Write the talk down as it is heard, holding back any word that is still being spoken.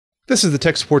This is the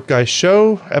Tech Support Guy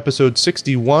Show, episode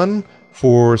 61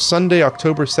 for Sunday,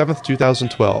 October 7th,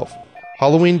 2012.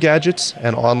 Halloween gadgets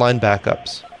and online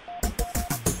backups.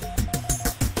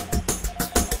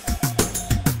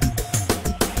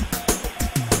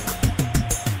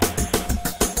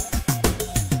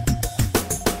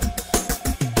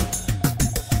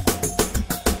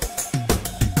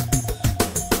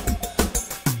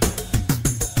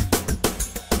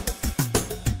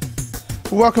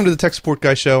 Welcome to the Tech Support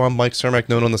Guy Show. I'm Mike Cermak,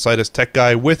 known on the site as Tech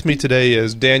Guy. With me today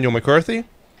is Daniel McCarthy.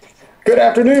 Good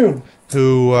afternoon.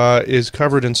 Who is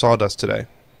covered in sawdust today.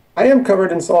 I am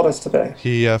covered in sawdust today.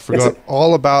 He forgot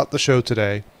all about the show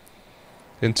today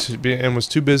and was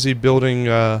too busy building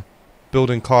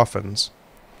coffins.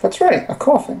 That's right, a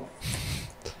coffin.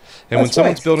 And when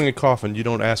someone's building a coffin, you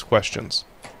don't ask questions.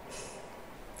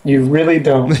 You really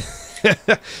don't.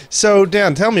 So,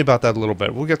 Dan, tell me about that a little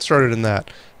bit. We'll get started in that.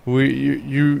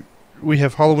 We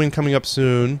have Halloween coming up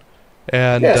soon,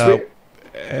 and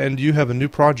and you have a new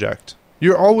project.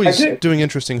 You're always doing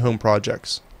interesting home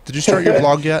projects. Did you start your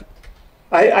blog yet?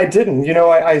 I didn't. You know,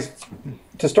 I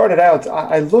to start it out,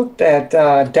 I looked at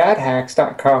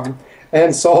dadhacks.com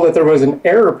and saw that there was an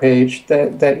error page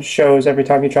that shows every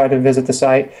time you try to visit the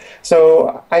site.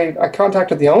 So I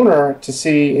contacted the owner to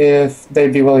see if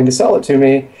they'd be willing to sell it to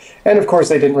me, and of course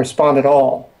they didn't respond at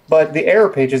all. But the error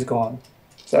page is gone.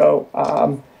 So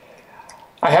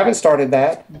I haven't started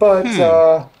that, but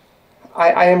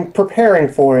I am preparing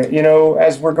for it. You know,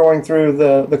 as we're going through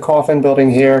the coffin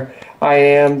building here, I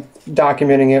am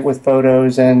documenting it with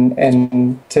photos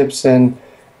and tips and,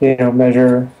 you know,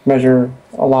 measure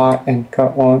a lot and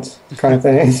cut once kind of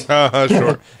things.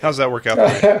 Sure. How's that work out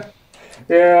for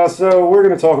you? Yeah, so we're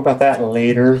going to talk about that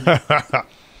later.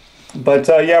 But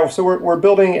yeah, so we're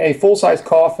building a full-size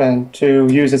coffin to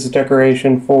use as a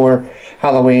decoration for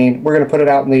Halloween. We're going to put it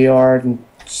out in the yard and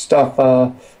stuff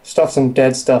some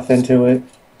dead stuff into it.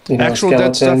 You know, actual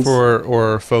skeletons. Dead stuff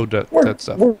or faux dead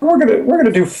stuff. We're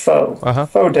gonna do faux dead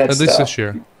stuff. At least this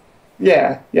year.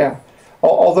 Yeah.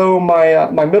 Although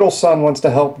my middle son wants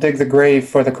to help dig the grave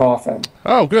for the coffin.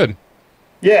 Oh, good.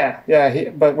 Yeah.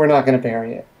 But we're not going to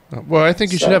bury it. Well, I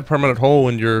think you should have a permanent hole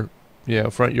in your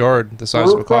front yard the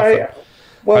size of a coffin.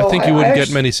 Well, I think you wouldn't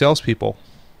get many salespeople.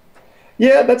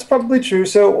 Yeah, that's probably true.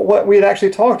 So what we had actually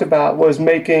talked about was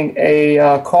making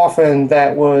a coffin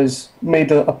that was made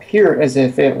to appear as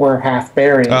if it were half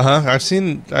buried. I've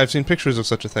seen pictures of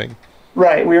such a thing.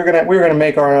 Right. We were gonna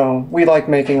make our own. We like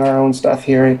making our own stuff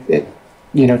here. It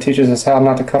teaches us how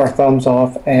not to cut our thumbs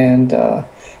off and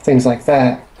things like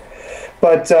that.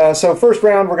 But so first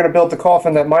round, we're gonna build the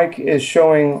coffin that Mike is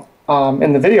showing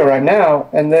in the video right now,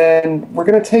 and then we're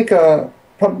gonna take I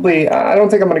don't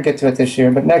think I'm going to get to it this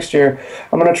year, but next year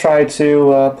I'm going to try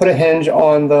to put a hinge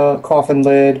on the coffin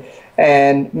lid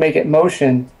and make it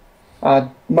motion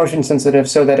sensitive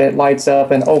so that it lights up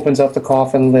and opens up the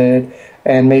coffin lid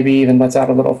and maybe even lets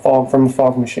out a little fog from a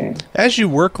fog machine. As you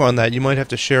work on that, you might have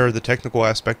to share the technical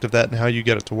aspect of that and how you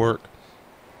get it to work.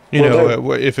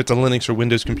 If it's a Linux or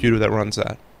Windows computer that runs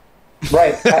that.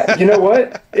 Right. You know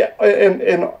what? Yeah,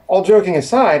 and all joking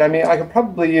aside, I mean, I could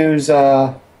probably use...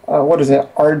 what is it,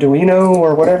 Arduino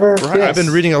or whatever? Right, yes. I've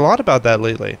been reading a lot about that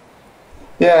lately.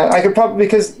 Yeah, I could probably,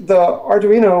 because the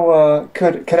Arduino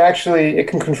could actually, it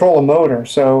can control a motor.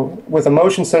 So with a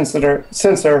motion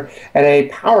sensor and a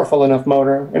powerful enough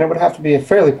motor, and it would have to be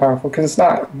fairly powerful because it's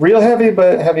not real heavy,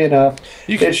 but heavy enough,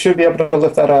 it should be able to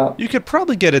lift that up. You could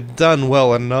probably get it done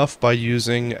well enough by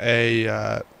using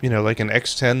a, like an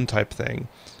X10 type thing.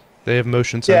 They have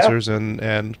motion sensors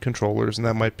and controllers, and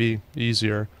that might be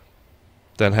easier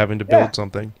than having to build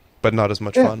something, but not as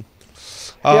much fun.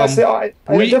 I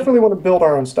definitely want to build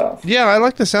our own stuff. Yeah, I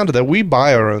like the sound of that. We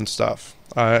buy our own stuff.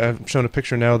 I've shown a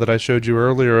picture now that I showed you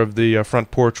earlier of the front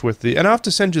porch with and I'll have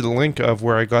to send you the link of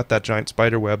where I got that giant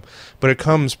spider web, but it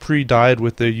comes pre-dyed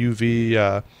with the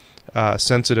UV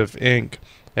sensitive ink,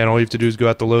 and all you have to do is go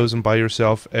out to Lowe's and buy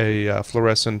yourself a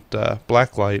fluorescent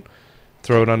black light,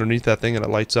 throw it underneath that thing, and it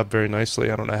lights up very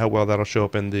nicely. I don't know how well that'll show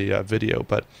up in the video,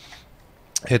 but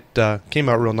it came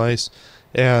out real nice.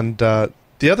 And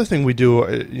the other thing we do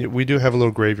have a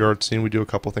little graveyard scene. We do a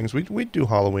couple things. We do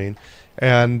Halloween,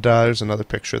 and there's another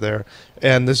picture there.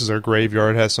 And this is our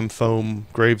graveyard. It has some foam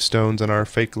gravestones and our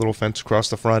fake little fence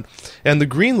across the front. And the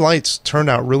green lights turn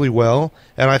out really well.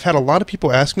 And I've had a lot of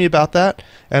people ask me about that.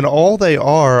 And all they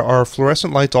are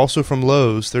fluorescent lights, also from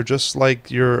Lowe's. They're just like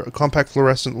your compact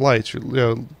fluorescent lights.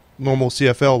 Normal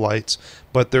CFL lights,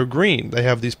 but they're green. They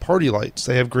have these party lights.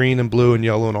 They have green and blue and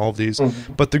yellow and all of these.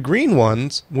 Mm-hmm. But the green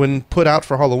ones, when put out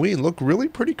for Halloween, look really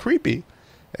pretty creepy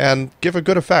and give a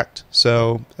good effect.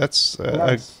 So that's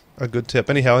nice. a good tip.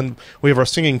 Anyhow, and we have our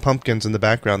singing pumpkins in the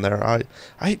background there.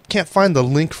 I can't find the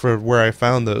link for where I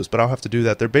found those, but I'll have to do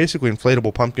that. They're basically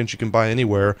inflatable pumpkins you can buy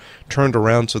anywhere, turned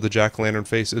around so the jack-o'-lantern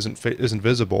face isn't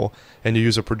visible, and you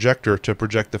use a projector to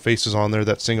project the faces on there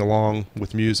that sing along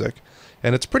with music.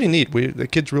 And it's pretty neat. The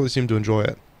kids really seem to enjoy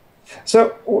it.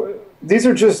 So these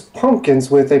are just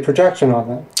pumpkins with a projection on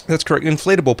them. That's correct.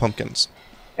 Inflatable pumpkins.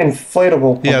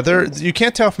 Inflatable pumpkins. Yeah, you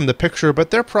can't tell from the picture,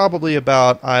 but they're probably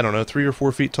about, I don't know, 3 or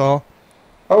 4 feet tall.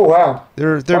 Oh, wow.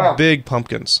 They're Wow. big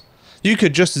pumpkins. You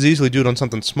could just as easily do it on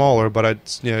something smaller,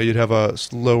 but you'd have a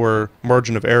lower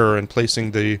margin of error in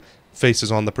placing the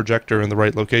faces on the projector in the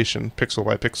right location, pixel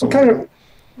by pixel.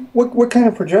 What kind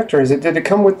of projector is it? Did it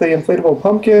come with the inflatable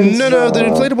pumpkins? No. The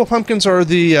inflatable pumpkins are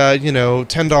the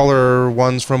 $10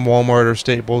 ones from Walmart or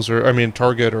Staples or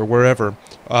Target or wherever.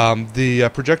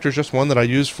 The projector is just one that I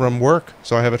use from work,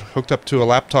 so I have it hooked up to a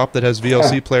laptop that has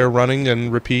VLC player running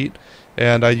and repeat,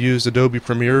 and I use Adobe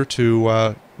Premiere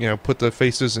to put the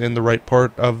faces in the right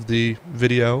part of the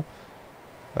video.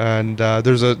 And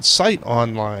there's a site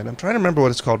online. I'm trying to remember what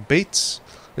it's called. Bates.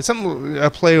 It's a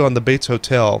play on the Bates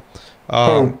Hotel.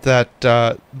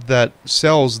 That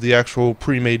sells the actual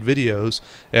pre-made videos,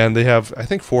 and they have, I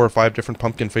think, 4 or 5 different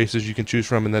pumpkin faces you can choose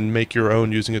from, and then make your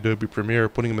own using Adobe Premiere,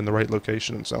 putting them in the right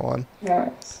location and so on.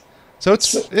 Nice. So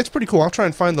it's pretty cool. I'll try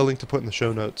and find the link to put in the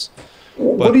show notes.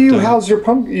 What do you house your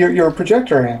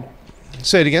projector in?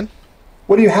 Say it again.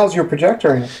 What do you house your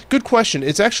projector in? Good question.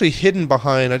 It's actually hidden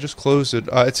behind. I just closed it.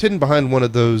 It's hidden behind one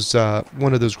of those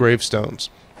gravestones.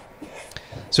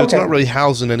 So it's not really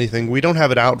housed in anything. We don't have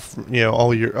it out,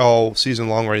 all season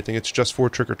long or anything. It's just for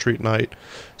Trick or Treat night.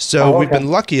 So we've been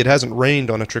lucky it hasn't rained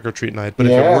on a Trick or Treat night. But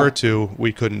if it were to,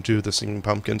 we couldn't do the singing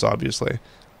pumpkins, obviously.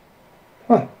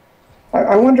 Huh.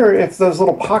 I wonder if those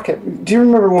little pocket. Do you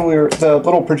remember when the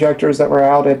little projectors that were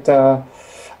out at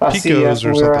Picos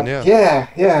or something? Yeah.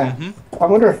 Mm-hmm. I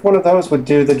wonder if one of those would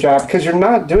do the job, because you're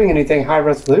not doing anything high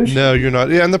resolution. No, you're not.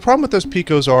 Yeah, and the problem with those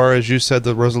Picos are, as you said,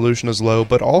 the resolution is low,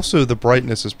 but also the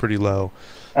brightness is pretty low.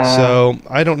 So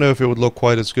I don't know if it would look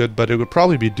quite as good, but it would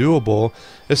probably be doable,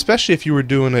 especially if you were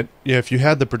doing it, if you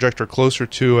had the projector closer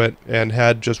to it and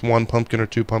had just 1 pumpkin or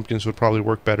 2 pumpkins, would probably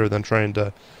work better than trying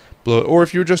to blow it. Or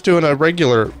if you were just doing a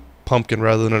regular pumpkin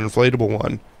rather than an inflatable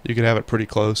one, you can have it pretty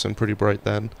close and pretty bright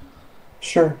then.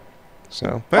 Sure.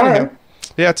 So, anyhow. Right.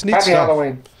 Yeah, it's neat Happy stuff.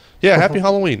 Halloween. Yeah, happy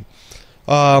Halloween.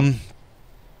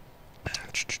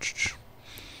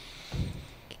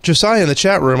 Josiah in the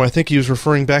chat room, I think he was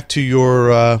referring back to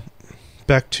your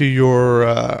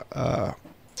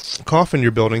coffin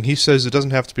you're building. He says it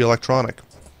doesn't have to be electronic.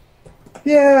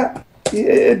 Yeah,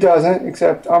 it doesn't,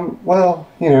 except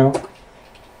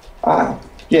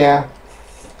yeah.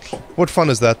 What fun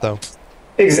is that, though?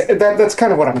 That's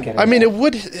kind of what I'm getting. I mean,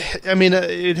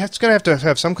 it's going to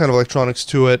have some kind of electronics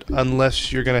to it,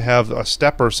 unless you're going to have a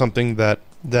step or something that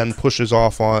then pushes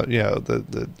off on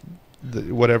the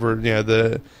whatever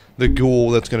the ghoul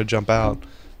that's going to jump out.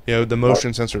 The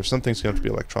motion sensor. Something's going to have to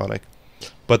be electronic,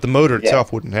 but the motor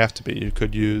itself wouldn't have to be. You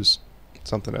could use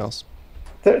something else.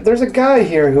 There's a guy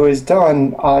here who has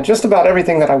done just about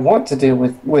everything that I want to do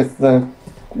with the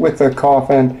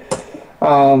coffin.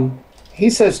 He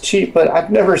says cheap, but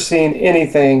I've never seen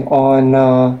anything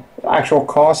on actual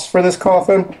costs for this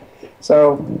coffin.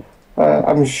 So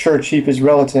I'm sure cheap is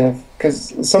relative,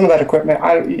 because some of that equipment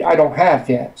I don't have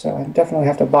yet, so I definitely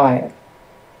have to buy it.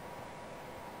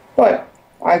 But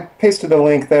I pasted a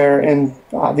link there in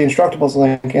the Instructables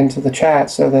link into the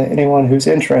chat so that anyone who's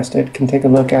interested can take a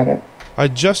look at it. I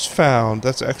just found,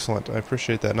 that's excellent, I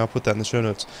appreciate that, and I'll put that in the show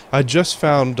notes. I just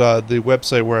found the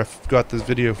website where I got this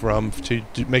video from to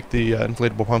make the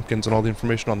inflatable pumpkins and all the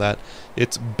information on that.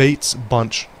 It's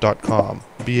batesbunch.com,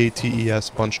 B-A-T-E-S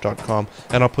bunch.com,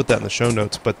 and I'll put that in the show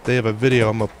notes, but they have a video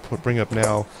I'm going to bring up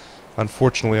now.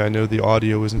 Unfortunately, I know the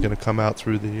audio isn't going to come out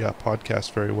through the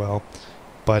podcast very well,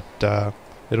 but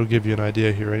it'll give you an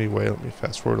idea here anyway. Let me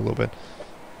fast forward a little bit.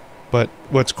 But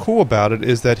what's cool about it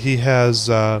is that he has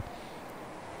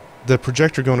the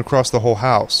projector going across the whole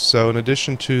house. So in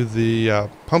addition to the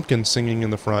pumpkin singing in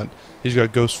the front, he's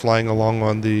got ghosts flying along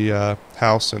on the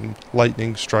house and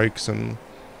lightning strikes and...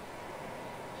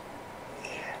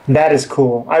 That is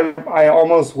cool. I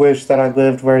almost wish that I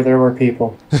lived where there were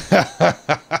people.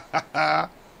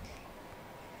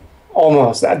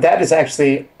 Almost. That is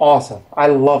actually awesome. I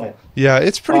love it. Yeah,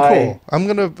 it's pretty cool.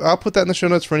 I'll put that in the show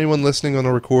notes for anyone listening on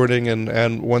the recording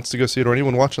and wants to go see it, or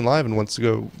anyone watching live and wants to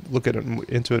go look at it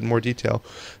into it in more detail.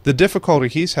 The difficulty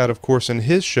he's had, of course, in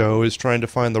his show is trying to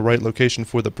find the right location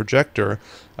for the projector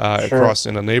across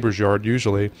in a neighbor's yard,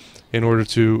 usually, in order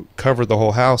to cover the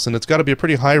whole house. And it's got to be a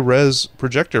pretty high-res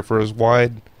projector for as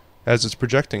wide as it's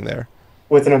projecting there.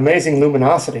 With an amazing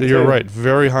luminosity, You're too. right.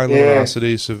 Very high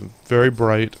luminosity, so very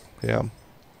bright. Yeah.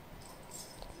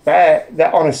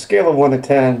 That on a scale of 1 to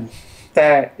 10,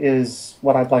 that is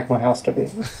what I'd like my house to be.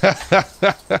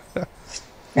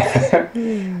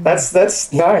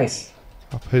 That's nice.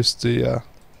 I'll post the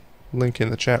link in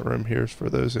the chat room here for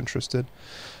those interested.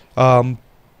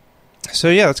 So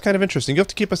yeah, it's kind of interesting. You have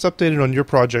to keep us updated on your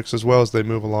projects as well as they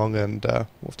move along, and we'll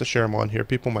have to share them on here.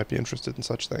 People might be interested in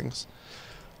such things.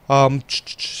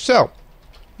 So,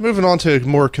 moving on to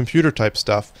more computer type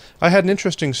stuff. I had an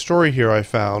interesting story here I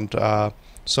found.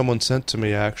 Someone sent to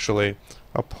me, actually.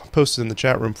 I'll post it in the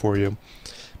chat room for you.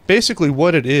 Basically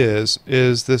what it is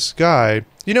this guy,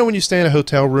 you know when you stay in a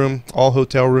hotel room, all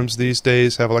hotel rooms these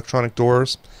days have electronic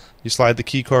doors. You slide the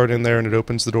key card in there and it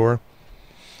opens the door.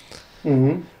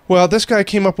 Mm-hmm. Well, this guy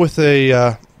came up with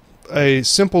a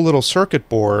simple little circuit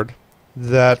board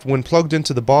that when plugged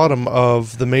into the bottom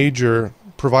of the major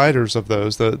providers of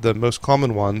those, the most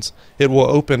common ones, it will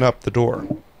open up the door.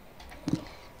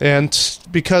 And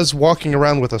because walking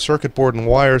around with a circuit board and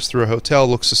wires through a hotel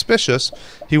looks suspicious,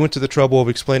 he went to the trouble of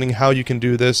explaining how you can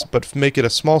do this, but make it a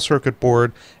small circuit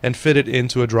board and fit it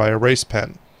into a dry erase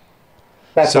pen.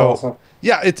 That's awesome.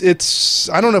 Yeah, it's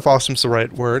I don't know if awesome's the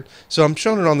right word. So I'm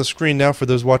showing it on the screen now for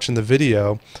those watching the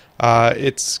video.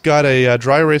 It's got a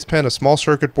dry erase pen, a small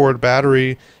circuit board,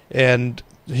 battery, and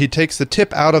he takes the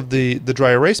tip out of the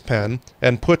dry erase pen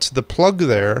and puts the plug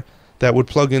there that would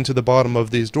plug into the bottom of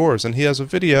these doors. And he has a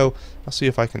video. I'll see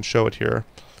if I can show it here.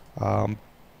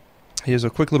 He has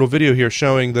a quick little video here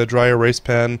showing the dry erase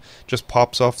pen just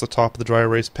pops off the top of the dry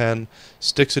erase pen,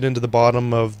 sticks it into the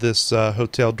bottom of this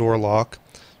hotel door lock,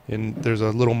 and there's a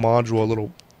little module, a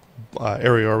little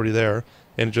area already there,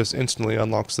 and it just instantly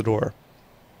unlocks the door.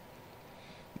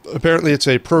 Apparently it's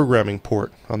a programming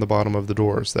port on the bottom of the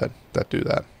doors that do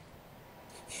that.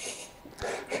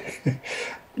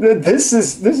 This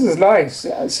is nice.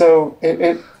 So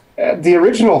the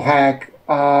original hack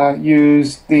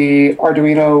used the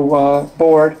Arduino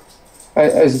board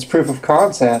as its proof of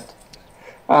concept.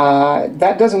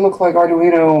 That doesn't look like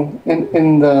Arduino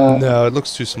in the... No, it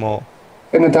looks too small.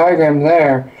 In the diagram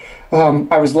there.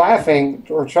 I was laughing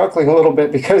or chuckling a little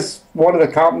bit because one of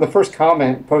the first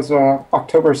comment posted on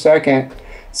October 2nd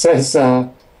says,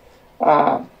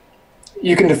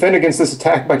 you can defend against this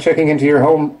attack by checking into your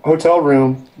hotel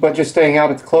room, but just staying out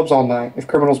at the clubs all night. If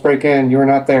criminals break in, you are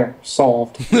not there.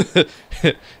 Solved.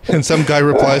 And some guy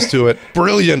replies to it,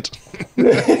 brilliant.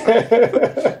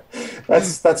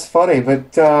 That's funny,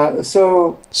 but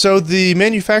so the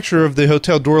manufacturer of the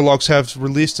hotel door locks have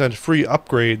released a free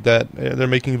upgrade that they're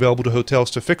making available to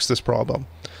hotels to fix this problem,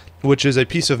 which is a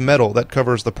piece of metal that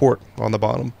covers the port on the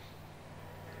bottom.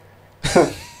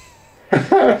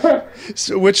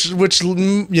 So, which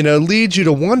you know leads you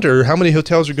to wonder how many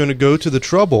hotels are going to go to the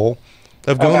trouble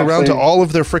of going around to all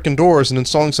of their frickin' doors and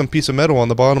installing some piece of metal on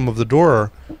the bottom of the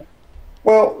door.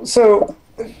 Well, so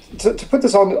to put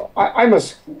this on, I'm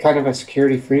kind of a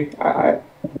security freak.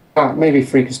 Maybe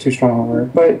freak is too strong a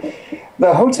word, but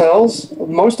the hotels,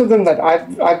 most of them that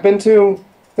I've been to,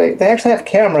 they actually have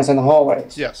cameras in the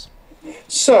hallways. Yes.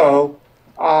 So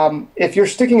if you're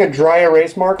sticking a dry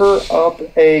erase marker up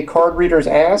a card reader's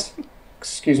ass,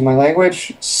 excuse my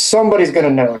language, somebody's going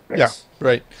to notice. Yeah,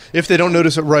 right. If they don't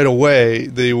notice it right away,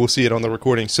 they will see it on the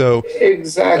recording. So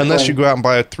exactly. Unless you go out and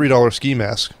buy a $3 ski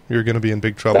mask, you're going to be in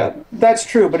big trouble. That's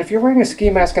true, but if you're wearing a ski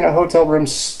mask in a hotel room,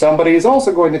 somebody is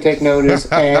also going to take notice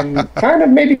and kind of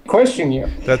maybe question you.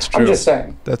 That's true. I'm just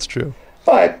saying. That's true.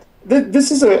 But this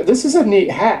is a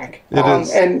neat hack. It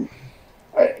is. And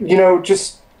you know,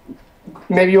 just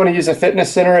maybe you want to use a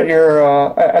fitness center at your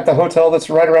at the hotel that's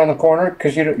right around the corner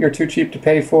because you're too cheap to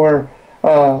pay for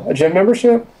a gym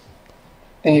membership,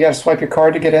 and you got to swipe your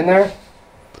card to get in there.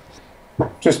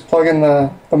 Just plug in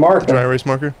the marker. Dry erase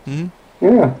marker? Mm-hmm.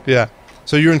 Yeah. Yeah.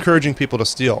 So you're encouraging people to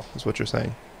steal, is what you're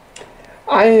saying.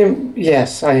 I am.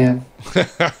 Yes, I am.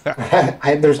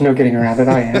 There's no getting around it.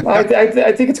 I am. I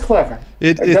think it's clever.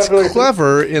 It's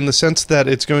clever in the sense that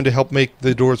it's going to help make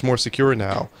the doors more secure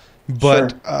now.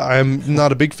 But sure. I'm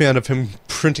not a big fan of him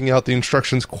printing out the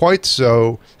instructions quite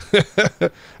so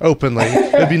openly.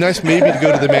 It'd be nice maybe to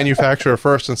go to the manufacturer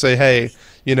first and say, hey,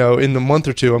 you know, in a month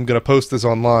or two, I'm going to post this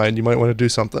online. You might want to do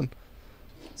something.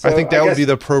 So I think that would be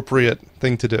the appropriate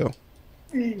thing to do.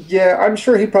 Yeah, I'm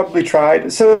sure he probably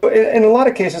tried. So in a lot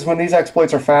of cases, when these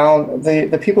exploits are found,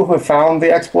 the people who have found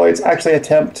the exploits actually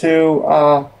attempt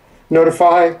to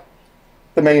notify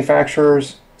the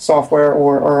manufacturer's software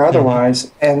or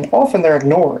otherwise, and often they're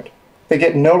ignored. They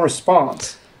get no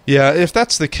response. Yeah, if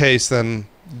that's the case, then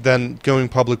then going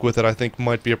public with it, I think,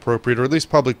 might be appropriate, or at least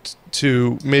public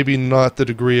to maybe not the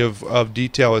degree of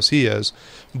detail as he is,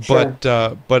 Sure.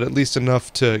 but at least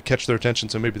enough to catch their attention,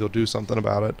 so maybe they'll do something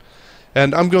about it.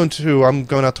 And I'm going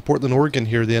out to Portland, Oregon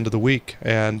here the end of the week,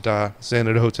 and staying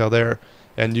at a hotel there.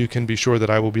 And you can be sure that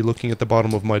I will be looking at the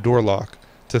bottom of my door lock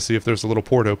to see if there's a little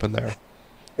port open there.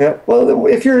 Yeah. Well,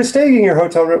 if you're staying in your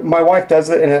hotel room, my wife does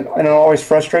it, and it always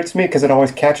frustrates me because it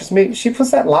always catches me. She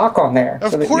puts that lock on there.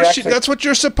 Of course, that's what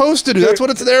you're supposed to do. That's what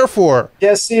it's there for.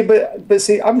 Yeah. See, but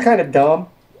see, I'm kind of dumb,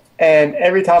 and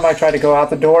every time I try to go out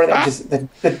the door, that just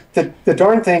the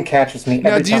darn thing catches me.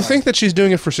 Now, Every do you time. think that she's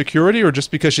doing it for security, or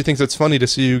just because she thinks it's funny to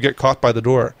see you get caught by the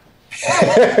door?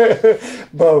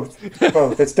 Both.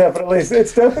 It's definitely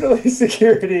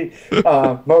security,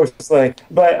 mostly.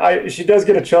 But she does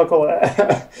get a chuckle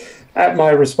at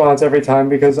my response every time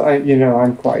because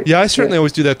I'm quite. Yeah, I certainly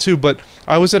always do that too. But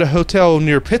I was at a hotel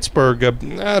near Pittsburgh,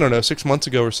 I don't know, 6 months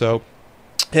ago or so,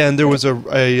 and there was a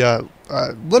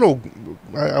little.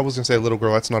 I was going to say a little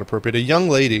girl. That's not appropriate. A young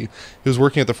lady who was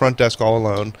working at the front desk all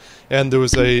alone, and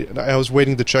I was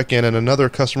waiting to check in, and another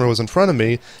customer was in front of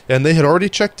me, and they had already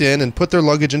checked in and put their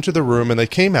luggage into the room, and they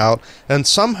came out, and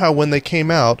somehow when they came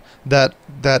out, that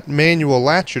manual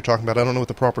latch you're talking about, I don't know what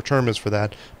the proper term is for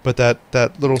that, but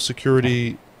that little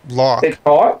security lock. It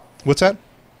caught? What's that?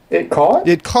 It caught?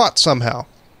 It caught somehow.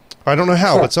 I don't know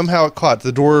how, but somehow it caught.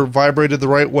 The door vibrated the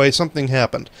right way. Something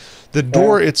happened. The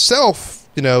door itself,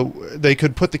 they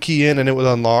could put the key in and it would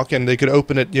unlock, and they could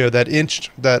open it, that inch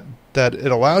that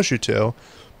it allows you to,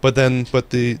 but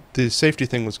the safety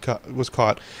thing was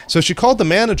caught. So she called the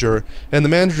manager, and the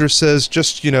manager says,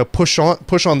 just push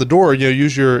on the door,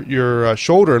 use your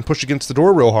shoulder and push against the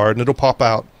door real hard, and it'll pop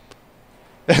out.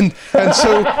 And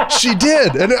so she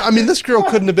did. And I mean, this girl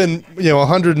couldn't have been,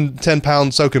 110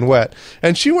 pounds soaking wet.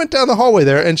 And she went down the hallway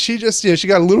there, and she just, she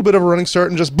got a little bit of a running start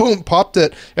and just boom, popped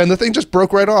it, and the thing just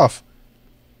broke right off.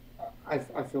 I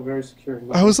feel very secure.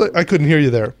 I was like, I couldn't hear you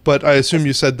there, but I assume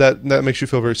you said that makes you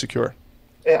feel very secure.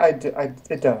 It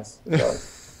does. It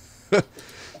does.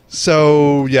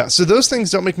 So those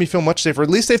things don't make me feel much safer. At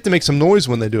least they have to make some noise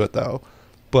when they do it, though.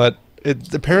 But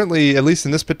it apparently, at least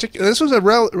in this this was a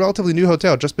relatively new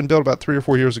hotel, just been built about 3 or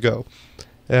 4 years ago,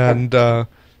 and I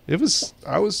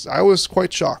was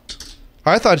quite shocked.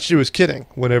 I thought she was kidding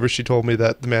whenever she told me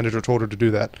that the manager told her to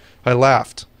do that. I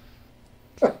laughed,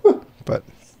 but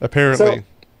apparently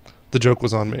the joke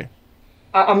was on me.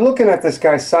 I'm looking at this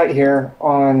guy's site here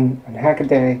on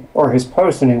Hackaday, or his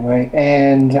post anyway,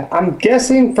 and I'm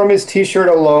guessing from his T-shirt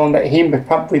alone that he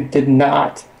probably did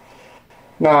not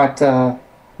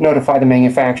notify the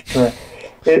manufacturer.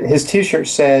 His T-shirt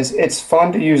says, "It's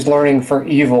fun to use learning for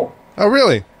evil." Oh,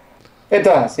 really? It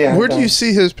does, yeah. Where do you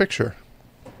see his picture?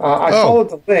 I followed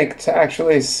the link to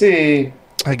actually see.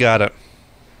 I got it.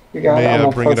 You got May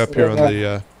it. bring it up here on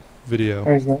the video.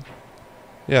 There you go.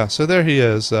 Yeah, so there he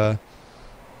is.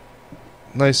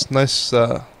 Nice,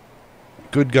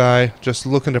 good guy, just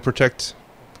looking to protect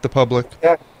the public.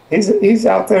 Yeah, he's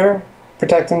out there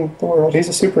protecting the world. He's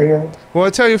a superhero. Well, I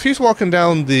tell you, if he's walking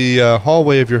down the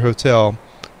hallway of your hotel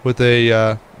with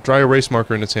a dry erase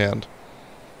marker in his hand,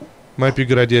 might be a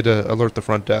good idea to alert the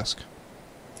front desk.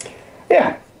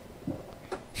 Yeah.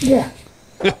 Yeah.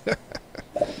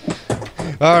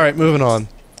 All right, moving on.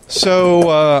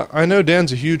 So I know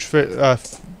Dan's a huge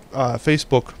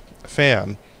Facebook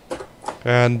fan,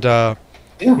 and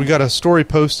we got a story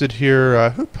posted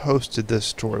here. Who posted this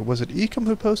story? Was it Ecom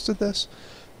who posted this?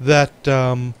 That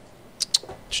Facebook,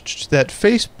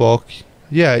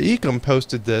 Ecom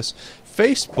posted this.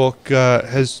 Facebook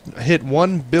has hit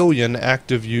 1 billion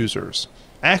active users.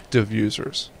 Active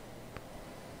users.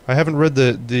 I haven't read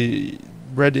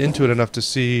read into it enough to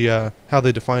see how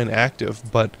they define active,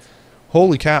 but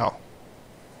holy cow!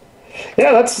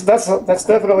 Yeah, that's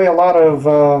definitely a lot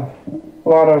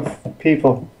of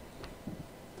people.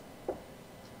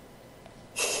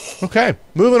 Okay,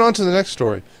 moving on to the next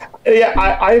story. Yeah,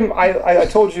 I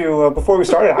told you before we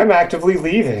started, I'm actively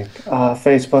leaving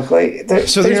Facebook.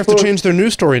 So they have to change their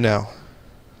news story now.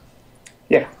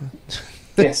 Yeah.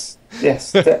 Yes,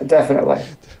 definitely.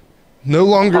 No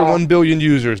longer 1 billion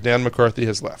users. Dan McCarthy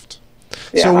has left.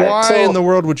 Yeah, so why in the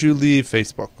world would you leave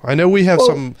Facebook? I know we have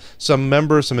some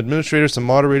members, some administrators, some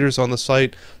moderators on the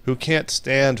site who can't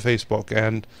stand Facebook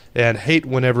and hate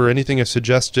whenever anything is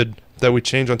suggested that we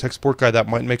change on Tech Support Guide that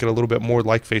might make it a little bit more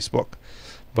like Facebook.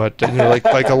 But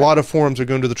like a lot of forums are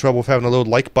going to the trouble of having a little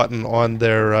like button on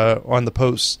their on the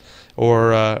posts,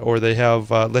 or they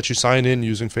have let you sign in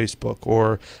using Facebook,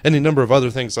 or any number of other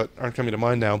things that aren't coming to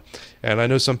mind now. And I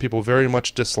know some people very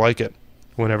much dislike it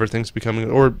when everything's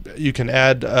becoming, or you can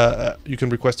add, you can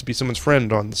request to be someone's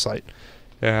friend on the site,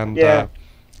 and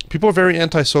people are very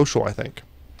antisocial, I think.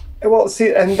 Well,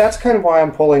 see, and that's kind of why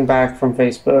I'm pulling back from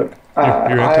Facebook.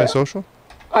 You're antisocial?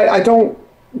 I don't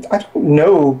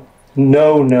know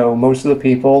most of the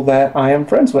people that I am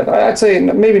friends with. I'd say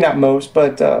maybe not most,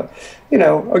 but you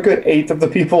know, a good eighth of the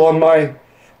people on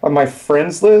my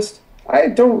friends list I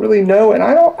don't really know, and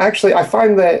I don't actually. I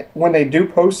find that when they do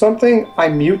post something, I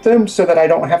mute them so that I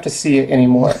don't have to see it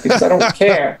anymore because I don't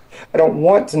care. I don't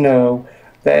want to know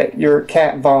that your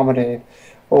cat vomited,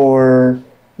 or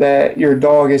that your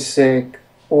dog is sick,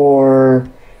 or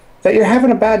that you're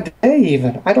having a bad day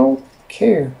even. I don't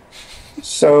care.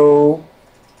 So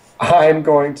I'm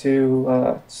going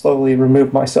to slowly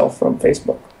remove myself from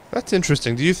Facebook. That's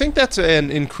interesting. Do you think that's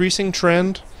an increasing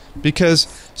trend? Because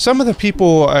some of the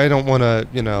people, I don't want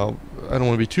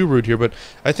to be too rude here, but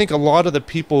I think a lot of the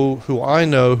people who I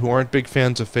know who aren't big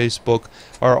fans of Facebook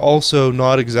are also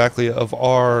not exactly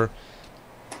are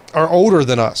older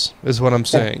than us, is what I'm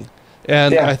saying.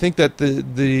 And I think that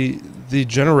the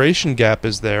generation gap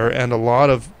is there, and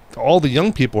all the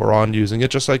young people are on using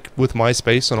it, just like with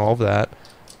MySpace and all of that.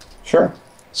 Sure.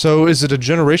 So is it a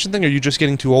generation thing? Are you just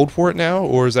getting too old for it now,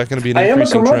 or is that going to be an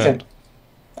increasing trend?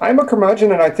 I'm a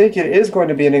curmudgeon, and I think it is going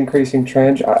to be an increasing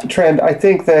trend. I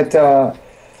think that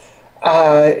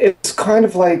it's kind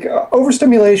of like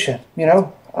overstimulation, you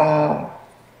know?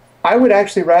 I would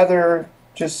actually rather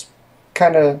just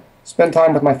kind of spend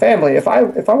time with my family. If I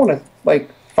want to, like,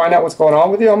 find out what's going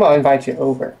on with you, I'm going to invite you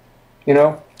over, you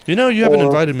know? You know, you haven't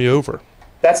invited me over.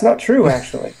 That's not true,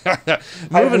 actually.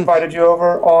 I've invited you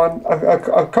over on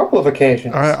a couple of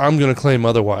occasions. I'm going to claim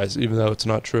otherwise, even though it's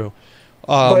not true.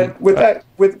 But with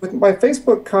my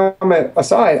Facebook comment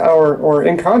aside, or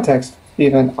in context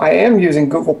even, I am using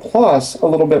Google Plus a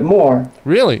little bit more.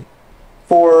 Really?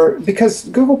 Because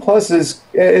Google Plus is,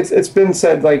 it's been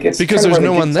said, like, it's because there's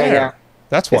no one there.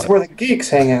 That's why. It's where the geeks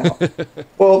hang out.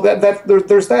 Well,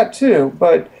 there's that too,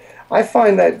 but I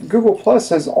find that Google Plus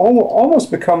has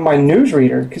almost become my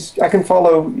newsreader because I can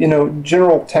follow, you know,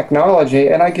 general technology,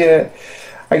 and I get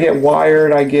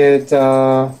Wired, I get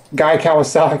Guy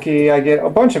Kawasaki, I get a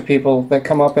bunch of people that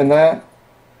come up in that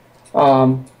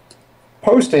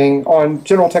posting on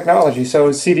general technology. So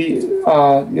ZDNet,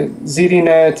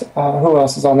 who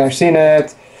else is on there?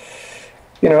 CNET.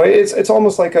 You know, it's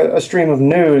almost like a stream of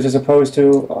news as opposed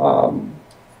to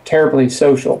terribly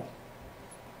social.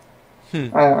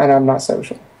 And I'm not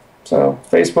social. So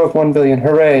Facebook 1 billion,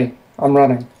 hooray! I'm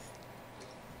running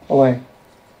away.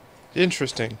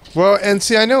 Interesting. Well, and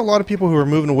see, I know a lot of people who are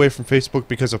moving away from Facebook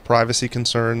because of privacy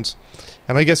concerns.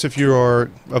 And I guess if you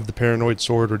are of the paranoid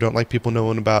sort or don't like people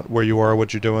knowing about where you are,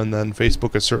 what you're doing, then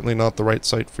Facebook is certainly not the right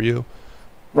site for you.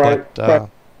 Right. But,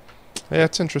 yeah,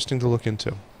 it's interesting to look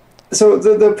into. So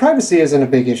the privacy isn't a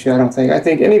big issue, I don't think. I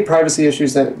think any privacy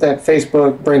issues that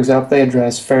Facebook brings up, they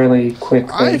address fairly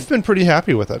quickly. I've been pretty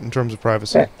happy with it in terms of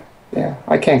privacy. Yeah,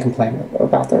 I can't complain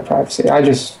about their privacy.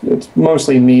 It's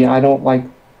mostly me. I don't like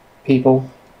people,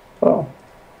 so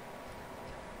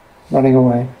running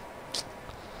away.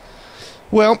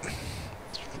 Well,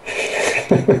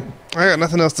 I got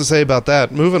nothing else to say about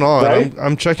that. Moving on, right?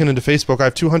 I'm checking into Facebook. I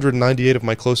have 298 of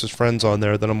my closest friends on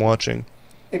there that I'm watching.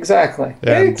 Exactly.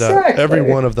 And every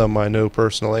one of them I know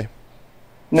personally.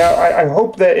 Now, I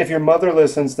hope that if your mother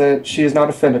listens, that she is not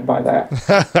offended by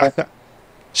that.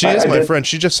 She is my friend.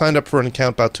 She just signed up for an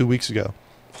account about 2 weeks ago.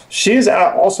 She is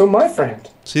also my friend.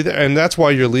 See, and that's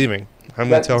why you're leaving. I'm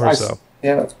going to tell her so.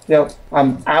 Yeah,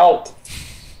 I'm out.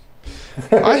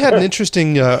 I had an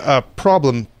interesting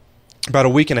problem about a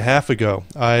week and a half ago.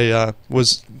 I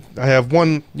have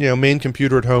one main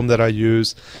computer at home that I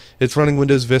use. It's running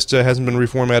Windows Vista. It hasn't been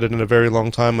reformatted in a very long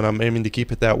time, and I'm aiming to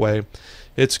keep it that way.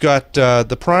 It's got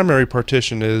the primary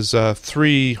partition is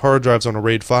 3 hard drives on a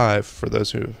RAID 5 for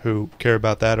those who care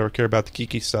about that or care about the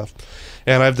geeky stuff.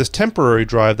 And I have this temporary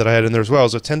drive that I had in there as well.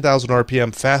 It's a 10,000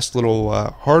 RPM fast little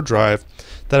hard drive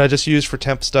that I just use for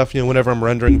temp stuff. Whenever I'm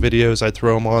rendering videos, I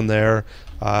throw them on there.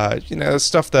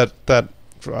 Stuff that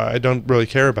I don't really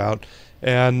care about,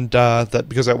 and that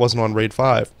because that wasn't on RAID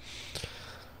 5.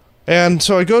 And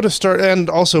so I go to start, and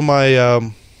also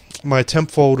my my temp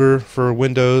folder for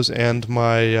Windows and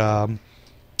my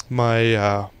what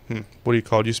do you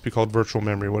call it? It used to be called virtual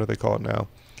memory. What do they call it now?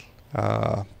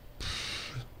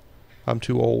 I'm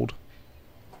too old.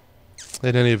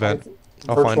 In any event,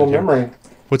 I'll find it. Virtual memory.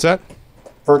 What's that?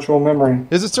 Virtual memory.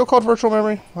 Is it still called virtual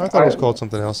memory? I thought it was called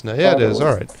something else now. Yeah, it is.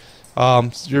 All right.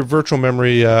 Your virtual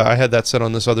memory, I had that set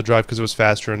on this other drive because it was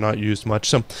faster and not used much.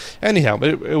 So anyhow,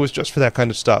 it was just for that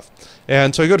kind of stuff.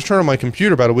 And so I go to turn on my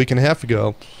computer about a week and a half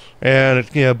ago, and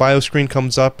BIOS screen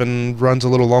comes up and runs a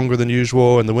little longer than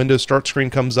usual, and the Windows Start screen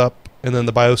comes up, and then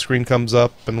the BIOS screen comes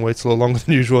up and waits a little longer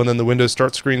than usual, and then the Windows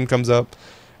Start screen comes up,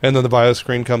 and then the BIOS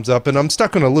screen comes up, and I'm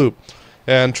stuck in a loop.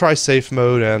 And try safe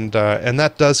mode, and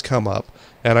that does come up.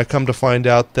 And I come to find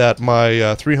out that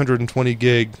my 320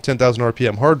 gig, 10,000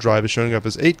 RPM hard drive is showing up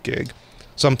as 8 gig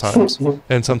sometimes,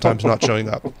 and sometimes not showing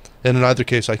up. And in either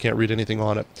case, I can't read anything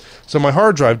on it. So my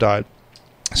hard drive died.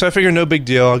 So I figured no big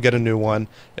deal, I'll get a new one.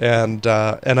 And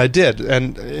I did.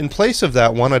 And in place of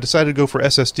that one, I decided to go for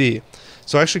SSD.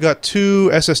 So I actually got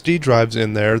 2 SSD drives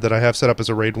in there that I have set up as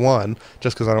a RAID 1,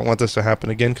 just because I don't want this to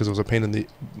happen again, because it was a pain in the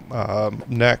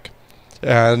neck.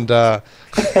 And so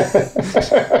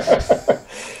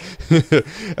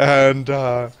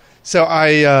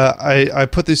I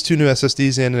put these 2 new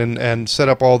SSDs in and set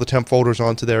up all the temp folders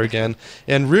onto there again,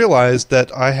 and realized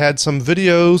that I had some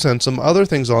videos and some other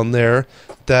things on there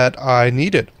that I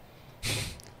needed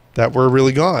that were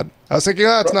really gone. I was thinking,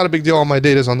 it's not a big deal, all my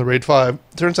data's on the RAID 5.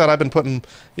 Turns out I've been putting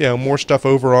more stuff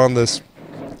over on this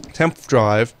temp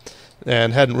drive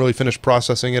and hadn't really finished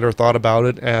processing it or thought about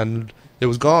it, and it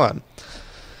was gone.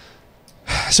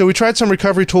 So we tried some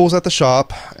recovery tools at the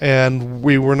shop, and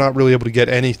we were not really able to get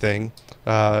anything.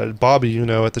 Bobby,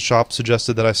 at the shop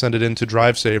suggested that I send it into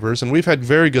Drive Savers, and we've had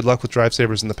very good luck with Drive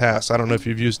Savers in the past. I don't know if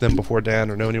you've used them before,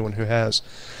 Dan, or know anyone who has.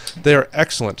 They are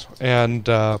excellent, and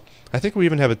I think we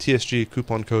even have a TSG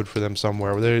coupon code for them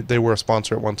somewhere. They were a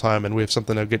sponsor at one time, and we have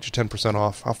something that'll get you 10%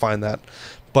 off. I'll find that.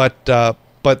 But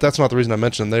that's not the reason I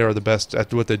mentioned them. They are the best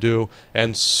at what they do,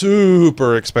 and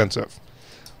super expensive.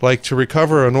 Like, to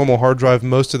recover a normal hard drive,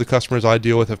 most of the customers I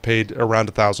deal with have paid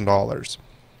around $1,000.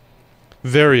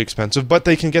 Very expensive, but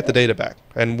they can get the data back.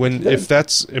 And if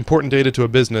that's important data to a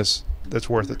business, that's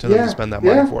worth it to them to spend that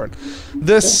money for it.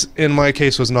 This, in my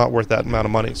case, was not worth that amount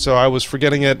of money. So I was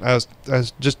forgetting it. I was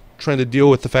just trying to deal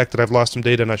with the fact that I've lost some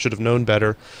data and I should have known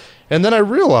better. And then I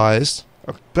realized,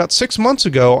 about 6 months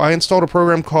ago, I installed a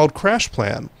program called Crash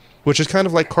Plan, which is kind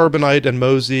of like Carbonite and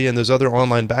Mosey and those other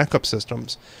online backup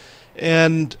systems.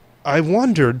 And I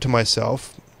wondered to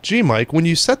myself, gee, Mike, when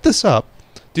you set this up,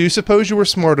 do you suppose you were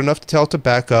smart enough to tell it to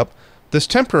back up this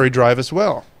temporary drive as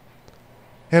well?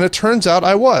 And it turns out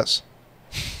I was.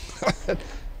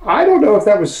 I don't know if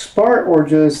that was smart or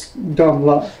just dumb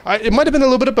luck. It might have been a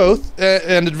little bit of both,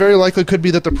 and it very likely could be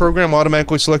that the program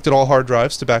automatically selected all hard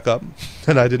drives to back up,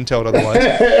 and I didn't tell it otherwise.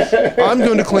 I'm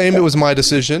going to claim it was my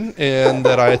decision, and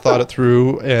that I thought it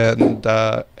through and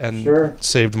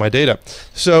saved my data.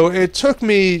 So it took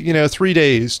me, 3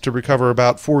 days to recover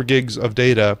about 4 gigs of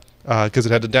data, because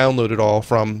it had to download it all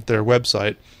from their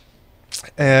website.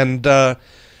 And so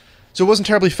it wasn't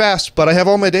terribly fast, but I have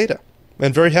all my data.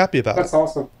 And very happy about it. That's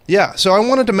awesome. Yeah, so I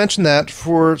wanted to mention that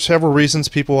for several reasons.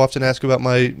 People often ask about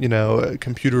my,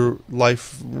 computer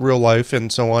life, real life,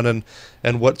 and so on,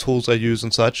 and what tools I use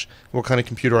and such, what kind of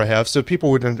computer I have. So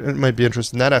people might be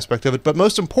interested in that aspect of it. But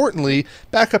most importantly,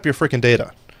 back up your freaking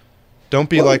data. Don't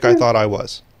be like I thought I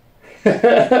was.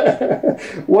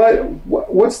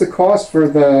 What's the cost for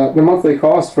the monthly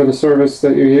cost for the service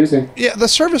that you're using? Yeah, the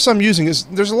service I'm using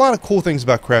there's a lot of cool things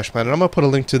about CrashPlan, and I'm going to put a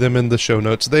link to them in the show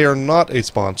notes. They are not a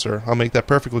sponsor. I'll make that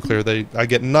perfectly clear. I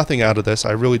get nothing out of this.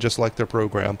 I really just like their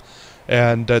program.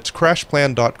 And it's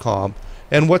crashplan.com.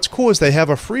 And what's cool is they have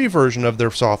a free version of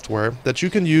their software that you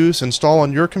can use, install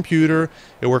on your computer.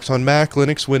 It works on Mac,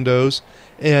 Linux, Windows.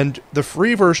 And the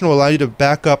free version will allow you to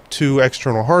back up to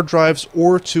external hard drives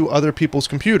or to other people's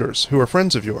computers who are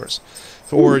friends of yours,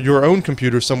 or your own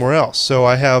computer somewhere else. So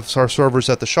I have our servers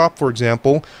at the shop, for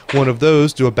example. One of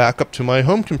those do a backup to my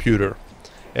home computer.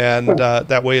 And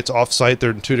that way it's off-site.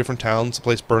 They're in 2 different towns. The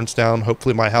place burns down.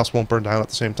 Hopefully my house won't burn down at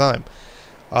the same time.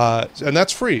 And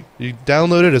that's free. You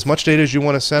download it, as much data as you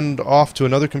want to send off to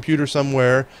another computer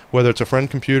somewhere, whether it's a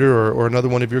friend computer or another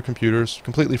one of your computers,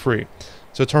 completely free.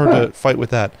 So it's hard to fight with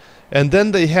that. And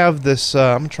then they have this,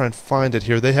 I'm trying to find it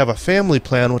here. They have a family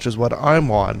plan, which is what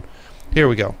I'm on. Here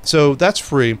we go. So that's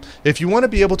free. If you want to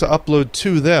be able to upload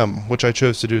to them, which I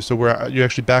chose to do, so where you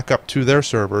actually back up to their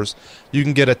servers, you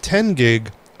can get a 10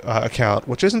 gig account,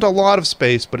 which isn't a lot of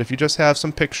space, but if you just have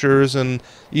some pictures and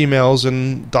emails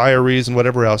and diaries and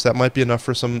whatever else, that might be enough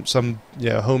for some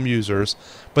home users.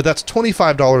 But that's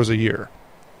 $25 a year.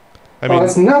 I mean,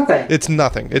 that's nothing. It's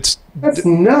nothing. That's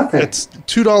nothing. It's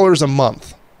 $2 a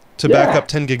month to back up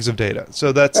 10 gigs of data.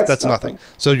 So that's nothing.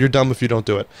 So you're dumb if you don't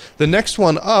do it. The next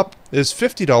one up is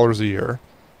 $50 a year.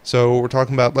 So we're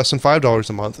talking about less than $5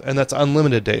 a month, and that's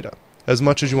unlimited data, as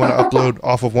much as you want to upload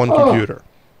off of one computer.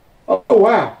 Oh,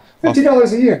 wow.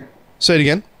 $50 a year. Say it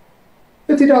again.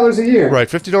 $50 a year. Right,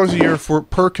 $50 a year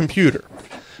per computer.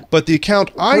 But the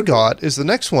account I got is the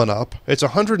next one up. It's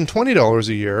 $120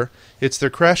 a year. It's their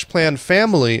Crash Plan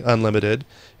Family Unlimited,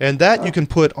 and that you can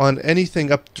put on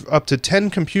anything up to 10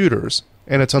 computers,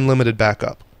 and it's unlimited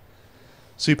backup.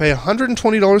 So you pay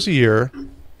 $120 a year,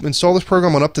 install this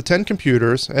program on up to 10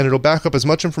 computers, and it'll back up as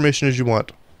much information as you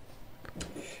want.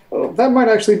 Well, that might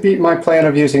actually beat my plan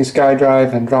of using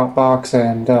SkyDrive and Dropbox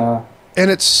and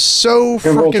it's so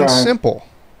Google freaking Drive. simple.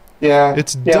 Yeah.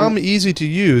 It's dumb easy to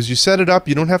use. You set it up,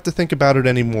 you don't have to think about it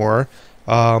anymore.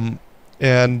 And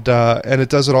it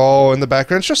does it all in the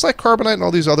background. It's just like Carbonite and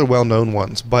all these other well-known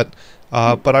ones. But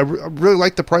I really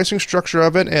like the pricing structure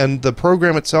of it, and the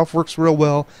program itself works real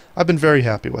well. I've been very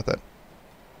happy with it.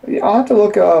 Yeah, I'll have to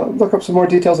look up some more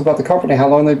details about the company, how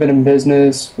long they've been in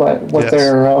business, what Yes.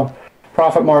 their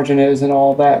profit margin is, and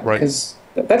all that. Right. Because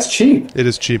that's cheap. It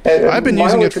is cheap. And I've been my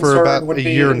using only it for concern about would a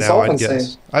be year now, I'd insolvency.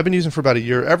 guess. I've been using it for about a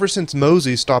year. Ever since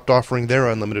Mozy stopped offering their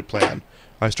unlimited plan,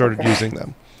 I started using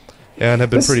them. And have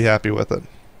been pretty happy with it.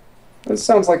 This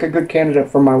sounds like a good candidate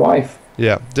for my wife.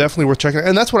 Yeah, definitely worth checking.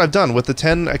 And that's what I've done with the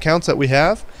 10 accounts that we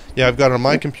have. Yeah, I've got it on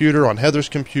my computer, on Heather's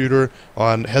computer,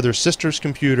 on Heather's sister's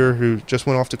computer, who just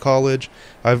went off to college.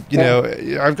 I've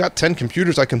got 10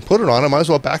 computers I can put it on. I might as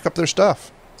well back up their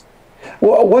stuff.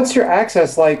 Well, what's your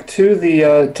access like to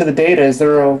the data? Is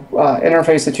there a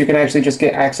interface that you can actually just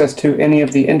get access to any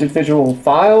of the individual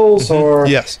files, or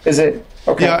Yes. is it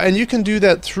okay? Yeah, and you can do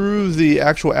that through the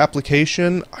actual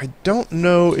application. I don't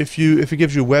know if it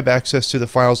gives you web access to the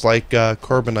files like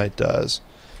Carbonite does.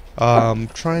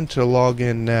 Trying to log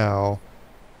in now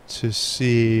to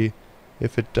see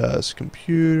if it does.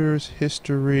 Computers,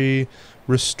 history,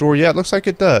 restore. Yeah, it looks like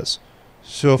it does.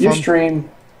 So if Ustream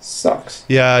sucks.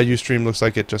 Yeah, Ustream looks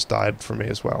like it just died for me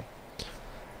as well.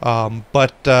 So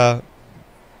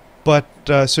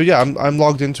yeah, I'm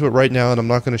logged into it right now, and I'm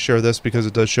not going to share this because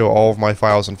it does show all of my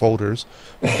files and folders.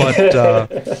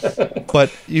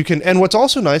 But you can, and what's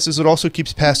also nice is it also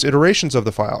keeps past iterations of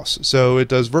the files, so it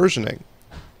does versioning.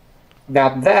 Now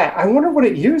that, I wonder what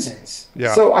it uses.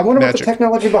 Yeah, So I wonder what magic. the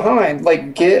technology behind,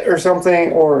 like Git or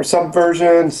something, or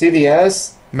Subversion,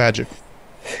 CVS. Magic.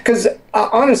 Because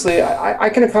honestly, I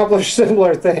can accomplish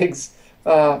similar things,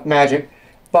 magic,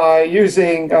 by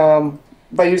using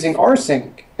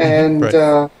rsync and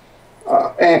Right.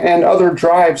 And other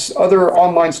drives, other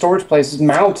online storage places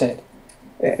mounted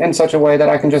in such a way that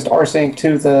I can just rsync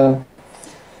to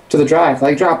the drive.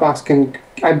 Like Dropbox can,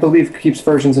 I believe, keeps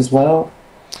versions as well.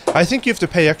 I think you have to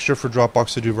pay extra for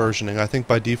Dropbox to do versioning. I think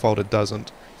by default it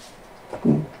doesn't.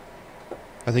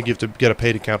 I think you have to get a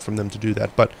paid account from them to do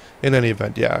that. But in any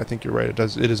event, yeah, I think you're right. It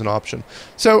does. It is an option.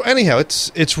 So anyhow,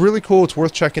 it's really cool. It's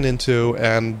worth checking into.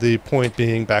 And the point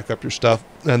being, back up your stuff.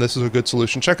 And this is a good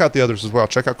solution. Check out the others as well.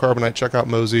 Check out Carbonite. Check out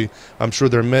Mozy. I'm sure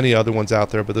there are many other ones out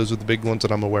there, but those are the big ones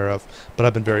that I'm aware of. But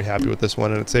I've been very happy with this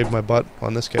one, and it saved my butt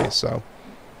on this case. So.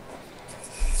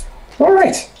 All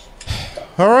right.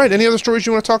 All right. Any other stories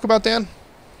you want to talk about, Dan?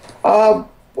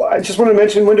 I just want to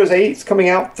mention Windows 8 is coming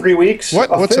out 3 weeks. What?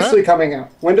 What's Officially that? coming out.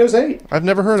 Windows 8. I've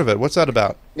never heard of it. What's that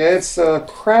about? It's a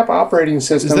crap operating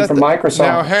system from the- Microsoft.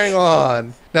 Now, hang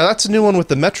on. Now, that's a new one with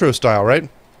the Metro style, right?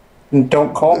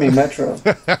 Don't call me Metro.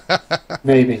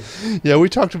 Maybe. Yeah, we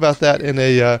talked about that in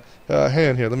a. Hang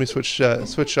on here. Let me switch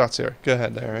shots here. Go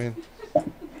ahead, there.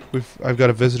 I've got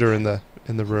a visitor in the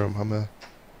room.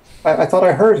 I thought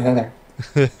I heard Heather.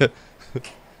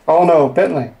 Oh no,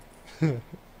 Bentley.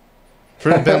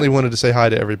 Fred Bentley wanted to say hi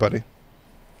to everybody.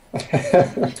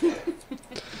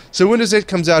 So Windows 8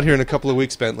 comes out here in a couple of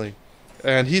weeks, Bentley,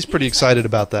 and he's pretty excited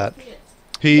about that.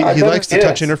 He I bet likes the it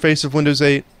touch is. interface of Windows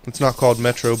 8. It's not called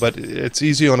Metro, but it's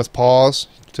easy on his paws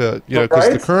to because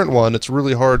Right? the current one it's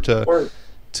really hard Or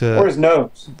to his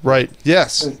nose. right.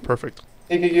 Yes, perfect.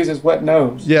 He could use his wet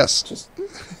nose. Yes. Just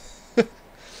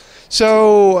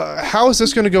So how is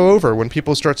this going to go over when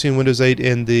people start seeing Windows 8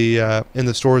 in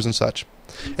the stores and such?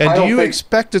 And I do don't you think-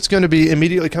 expect it's going to be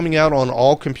immediately coming out on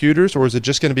all computers, or is it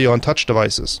just going to be on touch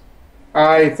devices?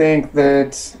 I think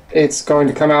that it's going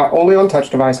to come out only on touch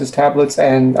devices, tablets,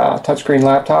 and touchscreen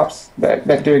laptops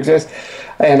that do exist.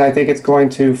 And I think it's going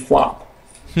to flop.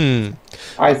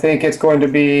 I think it's going to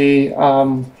be.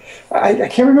 I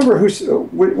can't remember which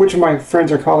of my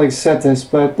friends or colleagues said this,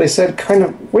 but they said kind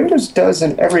of Windows does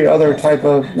in every other type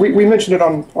of. We mentioned it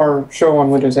on our show on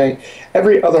Windows 8.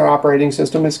 Every other operating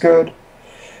system is good.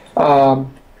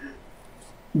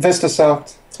 Vista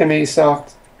sucked. ME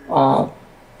sucked.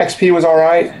 XP was all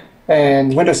right,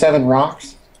 and Windows 7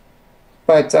 rocks.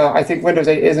 but I think Windows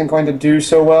 8 isn't going to do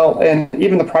so well. And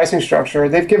even the pricing structure,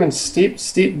 they've given steep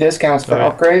discounts for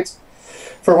upgrades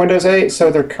for Windows 8,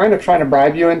 so they're kind of trying to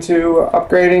bribe you into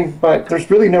upgrading, but there's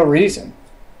really no reason.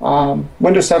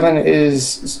 Windows 7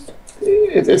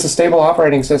 it's a stable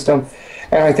operating system,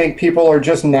 and I think people are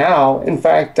just now, in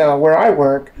fact, where I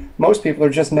work, most people are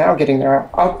just now getting their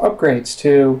upgrades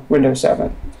to Windows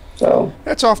 7. So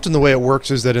that's often the way it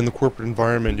works, is that in the corporate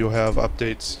environment you'll have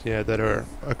updates that are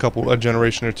a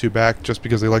generation or two back, just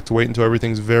because they like to wait until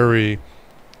everything's very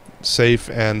safe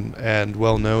and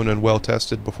well known and well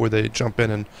tested before they jump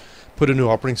in and put a new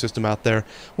operating system out there.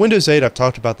 Windows 8, I've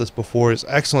talked about this before, is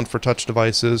excellent for touch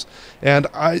devices, and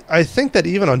I think that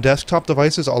even on desktop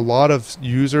devices, a lot of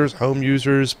users, home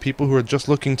users, people who are just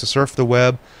looking to surf the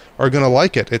web, are going to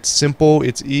like it. It's simple,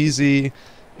 it's easy,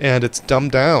 and it's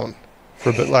dumbed down,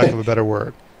 for lack of a better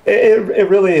word. It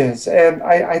really is, and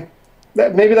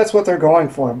maybe that's what they're going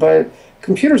for, but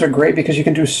computers are great because you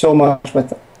can do so much with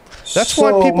them. That's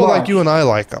why people like you and I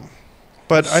like them.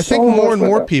 But I think more and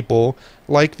more people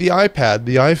like the iPad,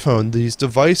 the iPhone, these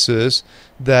devices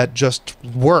that just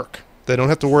work. They don't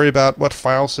have to worry about what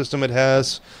file system it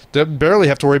has. They barely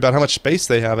have to worry about how much space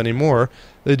they have anymore.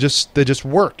 They just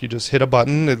work. You just hit a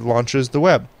button, it launches the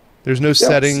web. There's no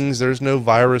settings, there's no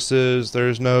viruses,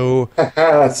 there's no...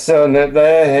 So,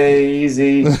 hey,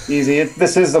 easy.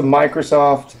 This is a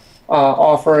Microsoft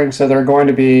offering, so there are going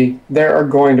to be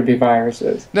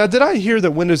viruses. Now, did I hear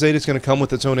that Windows 8 is going to come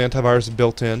with its own antivirus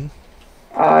built in?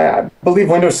 I believe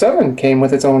Windows 7 came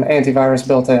with its own antivirus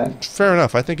built in. Fair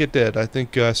enough. I think it did. I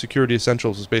think Security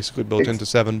Essentials is basically built into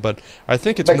 7, but I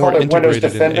think it's more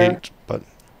integrated in 8. But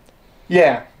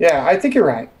yeah, I think you're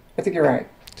right.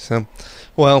 So,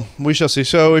 well, we shall see.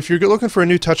 So if you're looking for a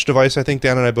new touch device, I think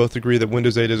Dan and I both agree that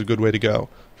Windows 8 is a good way to go.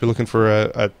 If you're looking for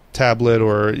a tablet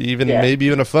or maybe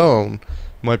even a phone,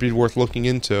 it might be worth looking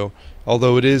into.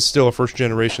 Although it is still a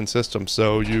first-generation system,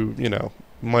 so you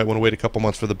might want to wait a couple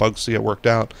months for the bugs to get worked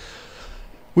out.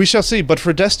 We shall see. But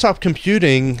for desktop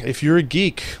computing, if you're a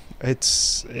geek,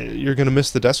 you're going to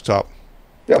miss the desktop.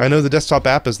 Yep. I know the desktop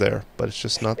app is there, but it's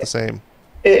just not the same.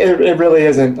 It really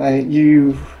isn't.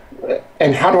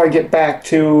 And how do I get back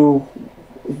to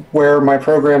where my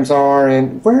programs are,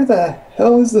 and where the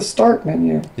hell is the start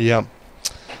menu? Yeah,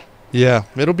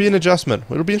 it'll be an adjustment.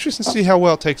 It'll be interesting to see how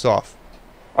well it takes off.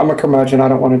 I'm a curmudgeon. I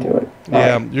don't want to do it.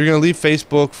 Yeah, you're going to leave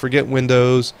Facebook, forget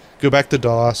Windows, go back to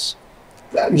DOS.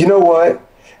 You know what?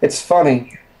 It's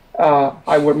funny.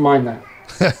 I wouldn't mind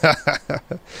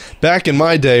that. Back in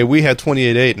my day, we had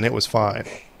 28.8 and it was fine.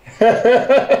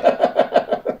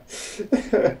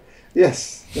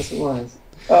 Yes, it was.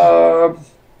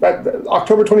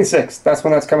 October 26th, that's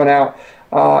when that's coming out.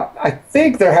 I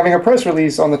think they're having a press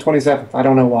release on the 27th. I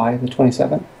don't know why, the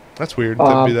 27th. That's weird.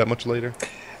 That'd be that much later.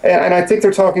 And I think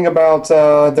they're talking about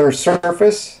their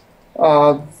Surface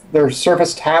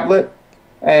tablet,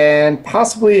 and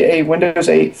possibly a Windows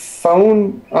 8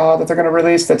 phone that they're going to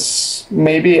release that's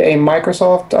maybe a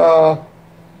Microsoft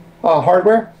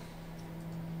hardware.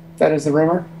 That is the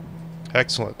rumor.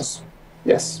 Excellent.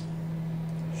 Yes.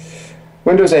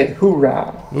 Windows 8,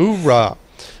 hoorah. Hoorah.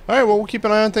 All right, well, we'll keep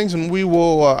an eye on things, and we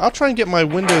will... I'll try and get my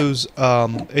Windows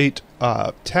 8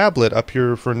 tablet up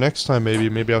here for next time, maybe.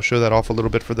 Maybe I'll show that off a little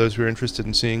bit for those who are interested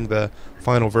in seeing the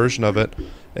final version of it.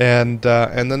 And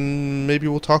then maybe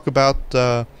we'll talk about...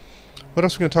 what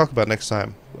else are we going to talk about next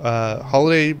time?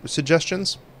 Holiday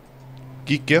suggestions?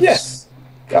 Geek gifts? Yes.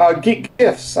 Geek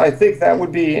gifts. I think that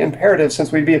would be imperative,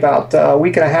 since we'd be about a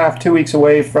week and a half, 2 weeks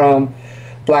away from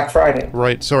Black Friday.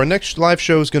 Right. So our next live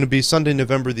show is going to be Sunday,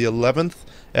 November the 11th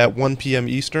at 1 p.m.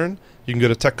 Eastern. You can go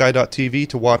to techguy.tv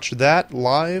to watch that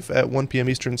live at 1 p.m.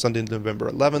 Eastern, Sunday, November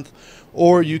 11th.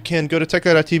 Or you can go to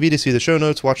techguy.tv to see the show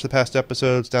notes, watch the past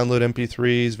episodes, download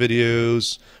MP3s,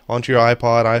 videos onto your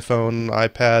iPod, iPhone,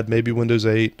 iPad, maybe Windows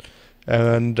 8,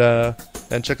 and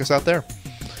check us out there.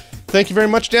 Thank you very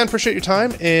much, Dan. Appreciate your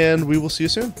time, and we will see you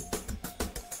soon.